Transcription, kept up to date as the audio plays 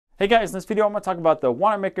Hey guys, in this video I'm going to talk about the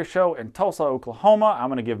Wanenmacher show in Tulsa, Oklahoma. I'm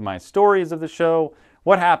going to give my stories of the show,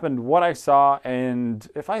 what happened, what I saw, and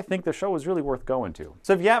if I think the show was really worth going to.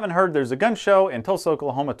 So if you haven't heard, there's a gun show in Tulsa,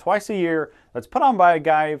 Oklahoma twice a year that's put on by a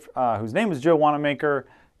guy whose name is Joe Wanenmacher.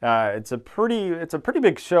 It's a pretty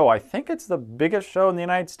big show. I think it's the biggest show in the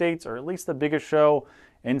United States, or at least the biggest show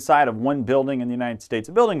inside of one building in the United States.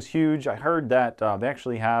 The building's huge. I heard that they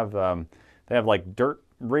actually have like dirt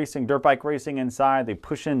bike racing inside. They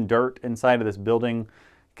push in dirt inside of this building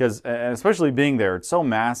because, especially being there, it's so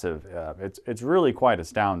massive. It's really quite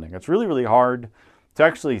astounding. It's really hard to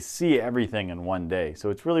actually see everything in one day.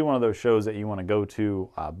 So it's really one of those shows that you want to go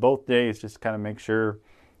to both days, just to kind of make sure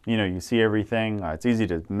you see everything. It's easy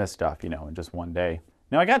to miss stuff in just one day.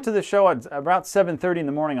 Now I got to the show at about 7:30 in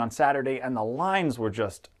the morning on Saturday, and the lines were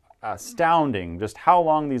just astounding, just how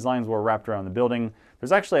long these lines were wrapped around the building.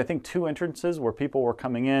 There's actually, I think, 2 entrances where people were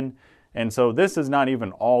coming in, and so this is not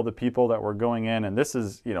even all the people that were going in, and this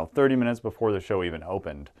is 30 minutes before the show even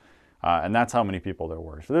opened, and that's how many people there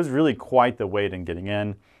were. So there's really quite the wait in getting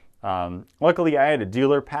in. Luckily, I had a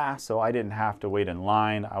dealer pass, so I didn't have to wait in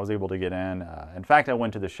line. I was able to get in. In fact, I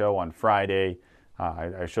went to the show on Friday.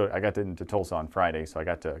 I got into Tulsa on Friday, so I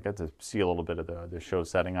got to see a little bit of the show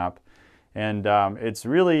setting up. And it's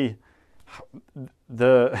really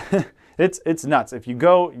it's nuts. If you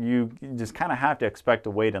go, you just kind of have to expect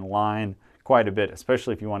to wait in line quite a bit,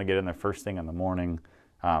 especially if you want to get in there first thing in the morning.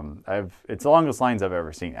 It's the longest lines I've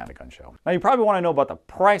ever seen at a gun show. Now you probably want to know about the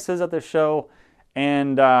prices at the show,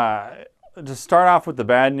 and to start off with the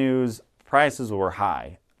bad news, prices were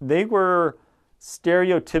high. They were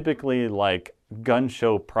stereotypically like gun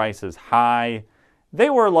show prices high. They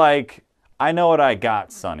were like, I know what I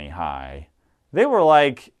got, Sonny high. They were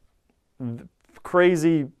like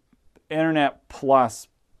crazy internet plus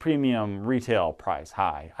premium retail price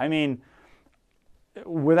high. I mean,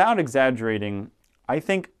 without exaggerating, I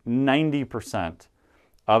think 90%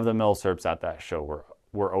 of the milsurps at that show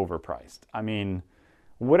were overpriced. I mean,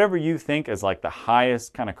 whatever you think is like the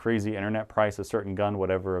highest kind of crazy internet price a certain gun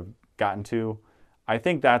would ever have gotten to, I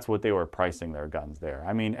think that's what they were pricing their guns there.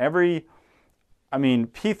 I mean,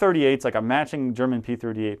 P38's like a matching German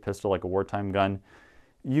P38 pistol, like a wartime gun,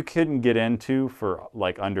 you couldn't get into for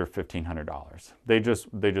like under $1,500. They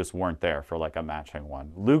just weren't there for like a matching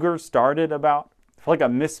one. Luger started about, for like a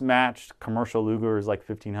mismatched commercial Luger is like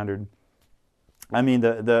 $1,500. I mean,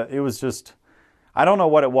 it was just, I don't know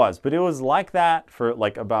what it was, but it was like that for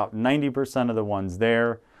like about 90% of the ones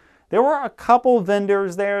there. There were a couple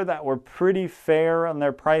vendors there that were pretty fair on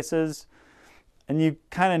their prices. And you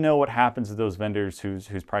kind of know what happens to those vendors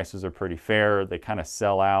whose prices are pretty fair. They kind of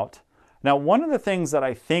sell out. Now, one of the things that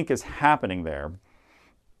I think is happening there,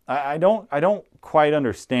 I don't quite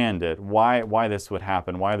understand it, why this would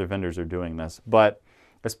happen, why other vendors are doing this, but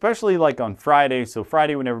especially like on Friday. So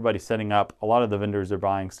Friday when everybody's setting up, a lot of the vendors are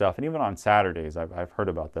buying stuff, and even on Saturdays, I've heard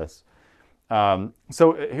about this.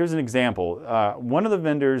 So here's an example. One of the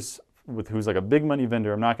vendors who's like a big money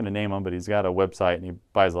vendor, I'm not going to name him, but he's got a website and he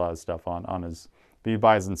buys a lot of stuff he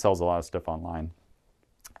buys and sells a lot of stuff online.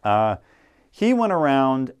 He went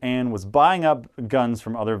around and was buying up guns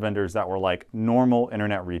from other vendors that were like normal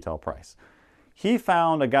internet retail price. He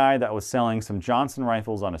found a guy that was selling some Johnson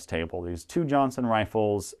rifles on his table. These 2 Johnson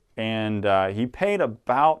rifles, and he paid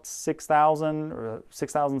about $6,000 or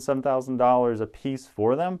 $7,000 a piece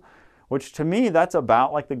for them, which to me, that's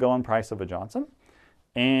about like the going price of a Johnson.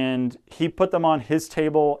 And he put them on his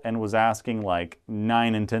table and was asking like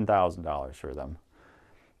 $9,000 and $10,000 for them.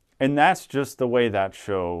 And that's just the way that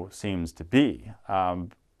show seems to be.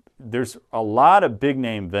 There's a lot of big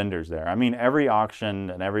name vendors there. I mean, every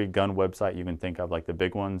auction and every gun website you can think of, like the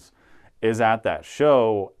big ones, is at that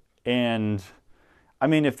show. And I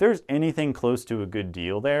mean, if there's anything close to a good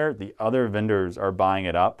deal there, the other vendors are buying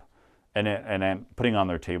it up and putting on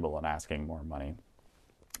their table and asking more money.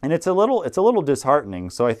 And it's a little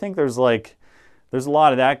disheartening. So I think there's a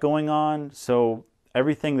lot of that going on. So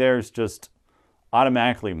everything there is just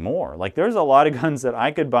automatically more. Like there's a lot of guns that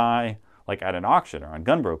I could buy like at an auction or on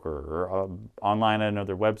Gunbroker or online at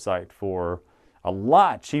another website for a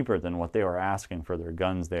lot cheaper than what they were asking for their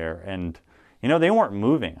guns there. And they weren't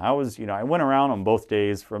moving. I went around on both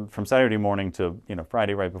days from Saturday morning to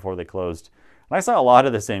Friday right before they closed, and I saw a lot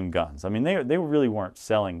of the same guns. I mean, they really weren't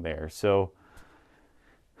selling there. So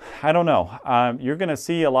I don't know. You're going to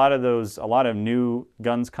see a lot of new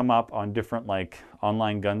guns come up on different like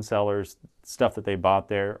online gun sellers, stuff that they bought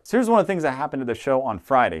there. So here's one of the things that happened at the show on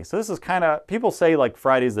Friday. So this is kind of, people say like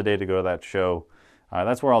Friday's the day to go to that show.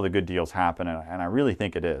 That's where all the good deals happen, and I really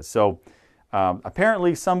think it is. So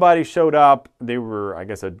apparently somebody showed up. They were, I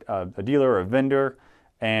guess, a dealer or a vendor,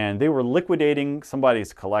 and they were liquidating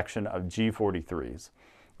somebody's collection of G43s.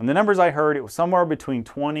 And the numbers I heard, it was somewhere between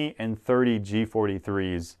 20 and 30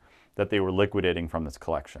 G43s that they were liquidating from this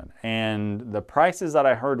collection. And the prices that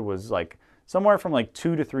I heard was like somewhere from like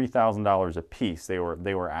 $2,000 to $3,000 a piece they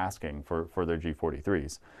were asking for their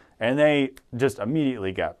G43s. And they just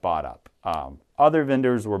immediately got bought up. Other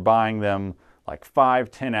vendors were buying them like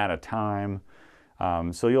 5, 10 at a time.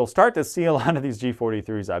 So you'll start to see a lot of these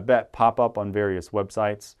G43s, I bet, pop up on various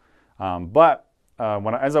websites.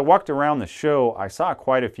 As I walked around the show, I saw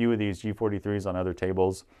quite a few of these G43s on other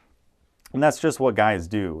tables. And that's just what guys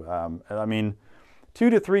do. I mean,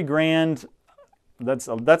 $2,000 to $3,000,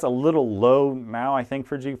 that's a little low now, I think,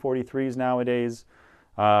 for G43s nowadays.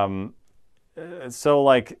 So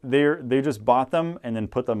like they just bought them and then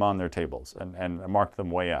put them on their tables and marked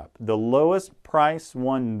them way up. The lowest price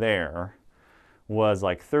one there was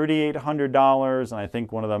like $3,800, and I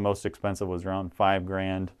think one of the most expensive was around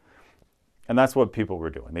 $5,000. And that's what people were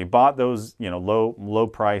doing. They bought those, low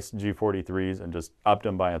price G43s and just upped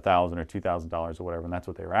them by $1,000 or $2,000 or whatever, and that's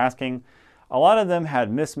what they were asking. A lot of them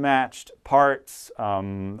had mismatched parts. A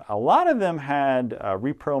lot of them had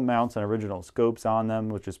repro mounts and original scopes on them,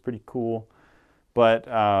 which is pretty cool. But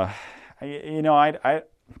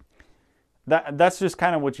that's just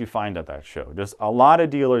kind of what you find at that show. Just a lot of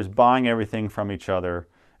dealers buying everything from each other.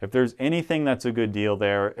 If there's anything that's a good deal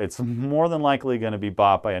there, it's more than likely going to be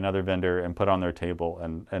bought by another vendor and put on their table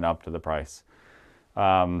and up to the price.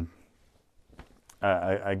 Again,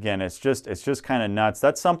 it's just kind of nuts.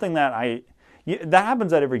 That's something that that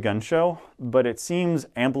happens at every gun show, but it seems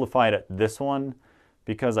amplified at this one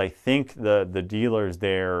because I think the dealers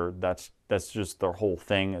there, that's just their whole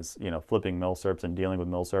thing is, flipping milsurps and dealing with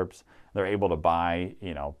milsurps. They're able to buy,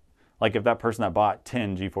 like if that person that bought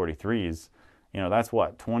 10 G43s, that's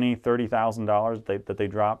what, $20,000, $30,000 that they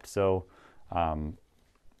dropped. So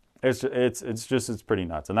it's pretty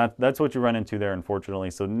nuts. And that's what you run into there,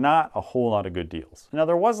 unfortunately. So not a whole lot of good deals. Now,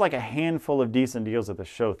 there was like a handful of decent deals at the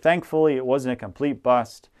show. Thankfully, it wasn't a complete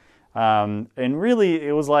bust. And really,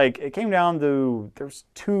 it came down to, there's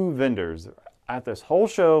 2 vendors at this whole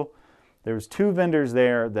show. There was 2 vendors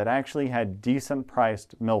there that actually had decent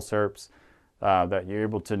priced milsurps that you're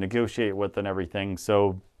able to negotiate with and everything.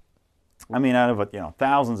 So, I mean, out of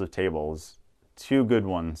thousands of tables, 2 good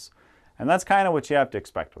ones. And that's kind of what you have to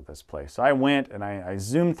expect with this place. So I went and I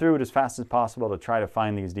zoomed through it as fast as possible to try to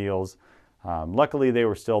find these deals. Luckily, they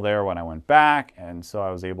were still there when I went back, and so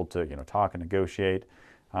I was able to talk and negotiate.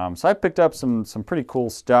 So I picked up some pretty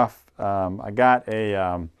cool stuff. I got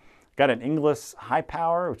an Inglis high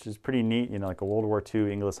power, which is pretty neat. Like a World War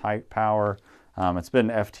II Inglis high power. It's been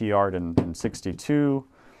FTR'd in '62.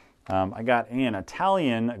 I got an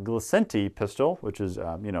Italian Glicenti pistol, which is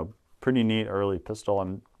pretty neat early pistol.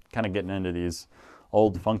 I'm kind of getting into these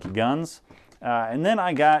old funky guns. And then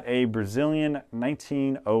I got a Brazilian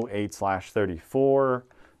 1908/34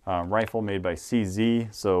 rifle made by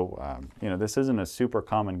CZ. So this isn't a super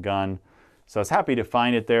common gun. So I was happy to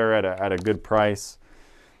find it there at a good price.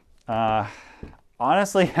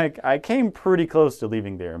 Honestly, I came pretty close to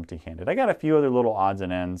leaving there empty-handed. I got a few other little odds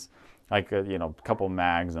and ends, like a couple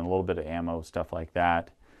mags and a little bit of ammo, stuff like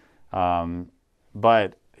that.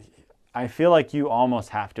 But I feel like you almost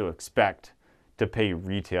have to expect to pay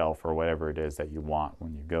retail for whatever it is that you want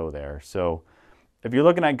when you go there. So if you're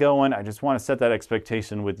looking at going, I just want to set that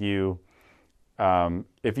expectation with you.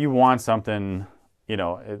 If you want something,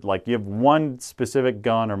 like you have one specific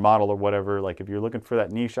gun or model or whatever, like if you're looking for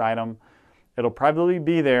that niche item, it'll probably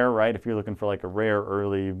be there, right? If you're looking for like a rare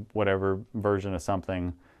early whatever version of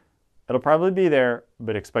something, it'll probably be there,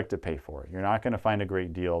 but expect to pay for it. You're not going to find a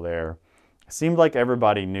great deal there. It seemed like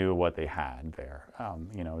everybody knew what they had there.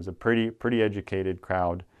 It was a pretty educated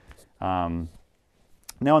crowd. Now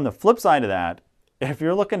on the flip side of that, if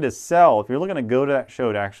you're looking to go to that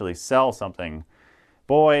show to actually sell something,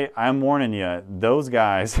 boy, I'm warning you, those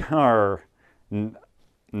guys are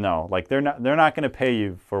no, like they're not going to pay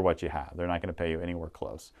you for what you have. They're not going to pay you anywhere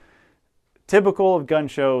close. Typical of gun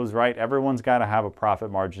shows, right? Everyone's got to have a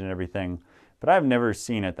profit margin and everything, but I've never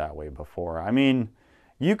seen it that way before. I mean,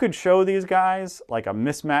 you could show these guys like a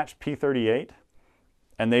mismatched P38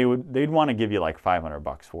 and they'd want to give you like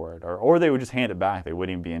 $500 for it, or they would just hand it back. They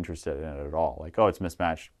wouldn't even be interested in it at all. Like, oh, it's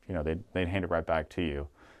mismatched. They'd hand it right back to you.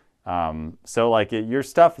 So like your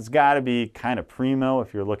stuff has got to be kind of primo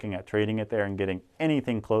if you're looking at trading it there and getting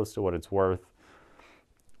anything close to what it's worth.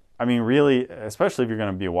 I mean, really, especially if you're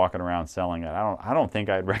going to be walking around selling it, I don't think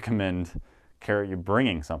I'd recommend you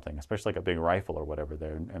bringing something, especially like a big rifle or whatever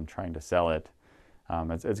there, and trying to sell it.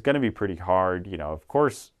 It's going to be pretty hard. Of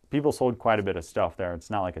course, people sold quite a bit of stuff there.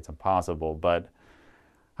 It's not like it's impossible, but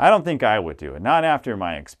I don't think I would do it, not after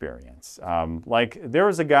my experience. Like, there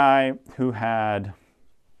was a guy who had,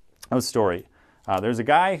 a story. There's a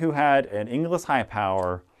guy who had an Inglis high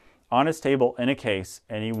power on his table in a case,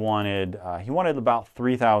 and he wanted about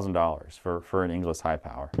 $3,000 for an Inglis high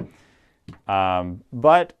power.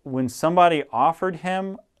 But when somebody offered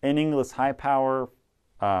him an Inglis high power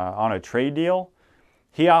on a trade deal,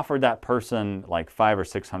 he offered that person like $500 or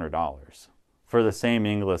 $600 for the same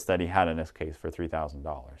Inglis that he had in this case for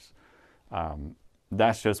 $3,000.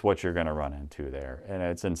 That's just what you're going to run into there, and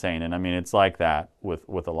it's insane. And I mean, it's like that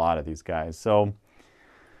with a lot of these guys. So,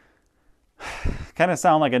 kind of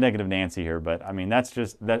sound like a negative Nancy here, but I mean, that's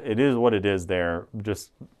just that. It is what it is. There,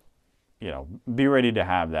 just be ready to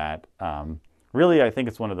have that. Really, I think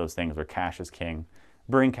it's one of those things where cash is king.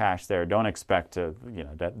 Bring cash there. Don't expect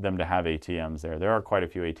them to have ATMs there. There are quite a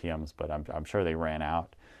few ATMs, but I'm sure they ran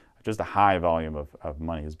out. Just a high volume of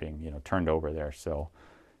money is being turned over there. So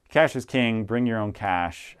cash is king. Bring your own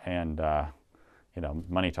cash, and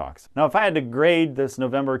money talks. Now, if I had to grade this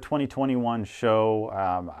November 2021 show,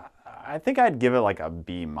 I think I'd give it like a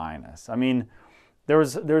B-. I mean,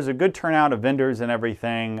 there's a good turnout of vendors and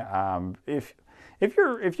everything. If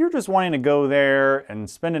you're just wanting to go there and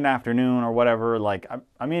spend an afternoon or whatever, like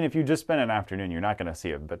I mean, if you just spend an afternoon, you're not going to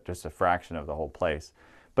see it, but just a fraction of the whole place.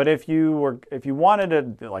 But if you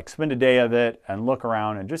wanted to like spend a day of it and look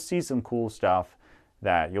around and just see some cool stuff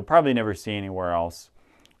that you'll probably never see anywhere else,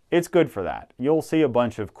 it's good for that. You'll see a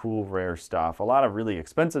bunch of cool, rare stuff, a lot of really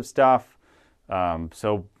expensive stuff.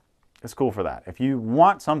 So it's cool for that. If you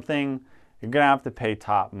want something, you're going to have to pay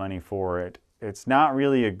top money for it. It's not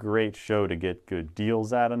really a great show to get good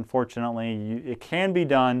deals at, unfortunately. It can be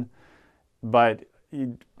done, but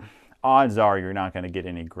odds are you're not going to get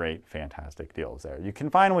any great, fantastic deals there. You can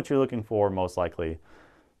find what you're looking for, most likely,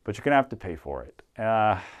 but you're going to have to pay for it.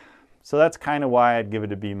 So that's kind of why I'd give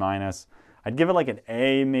it a B-. I'd give it like an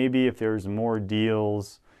A, maybe, if there's more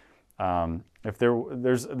deals. If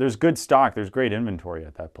there's good stock, there's great inventory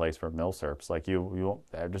at that place for milsurps. Like you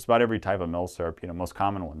just about every type of milsurp, most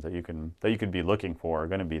common ones that you could be looking for are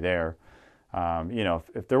going to be there.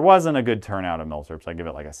 If there wasn't a good turnout of milsurps, I'd give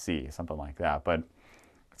it like a C, something like that. But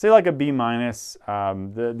I'd say like a B-.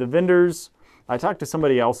 The vendors, I talked to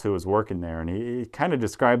somebody else who was working there, and he kind of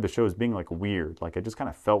described the show as being like weird. Like it just kind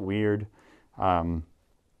of felt weird.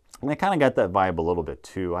 And I kind of got that vibe a little bit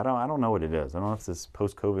too. I don't know what it is. I don't know if it's this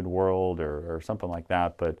post-COVID world or something like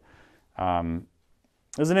that. But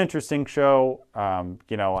it was an interesting show.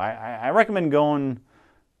 I recommend going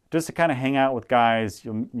just to kind of hang out with guys.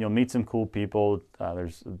 You'll meet some cool people.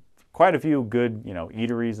 There's quite a few good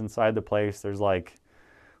eateries inside the place. There's like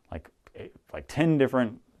 10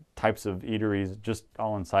 different types of eateries just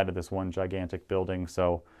all inside of this one gigantic building.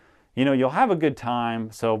 So you'll have a good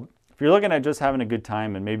time. So if you're looking at just having a good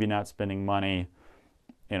time and maybe not spending money,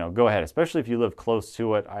 go ahead. Especially if you live close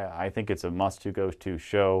to it, I think it's a must-to-go-to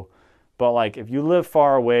show. But like if you live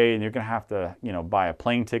far away and you're gonna have to, buy a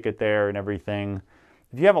plane ticket there and everything,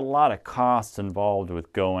 if you have a lot of costs involved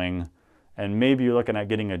with going, and maybe you're looking at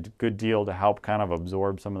getting a good deal to help kind of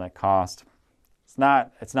absorb some of that cost, it's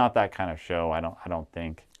not that kind of show. I don't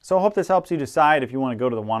think. So I hope this helps you decide if you want to go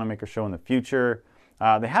to the Wanenmacher show in the future.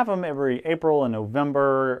 They have them every April and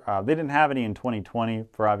November. They didn't have any in 2020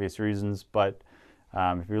 for obvious reasons, but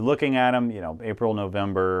if you're looking at them, April,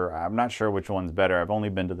 November, I'm not sure which one's better. I've only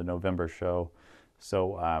been to the November show.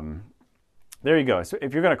 So there you go. So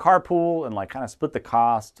if you're going to carpool and like kind of split the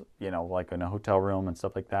cost, like in a hotel room and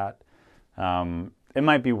stuff like that, it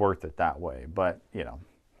might be worth it that way. But,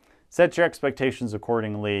 set your expectations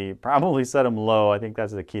accordingly. Probably set them low. I think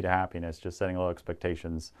that's the key to happiness, just setting low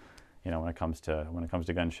expectations. When it comes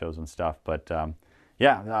to gun shows and stuff. But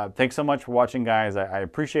thanks so much for watching, guys. I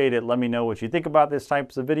appreciate it. Let me know what you think about these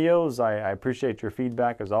types of videos. I appreciate your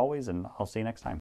feedback as always, and I'll see you next time.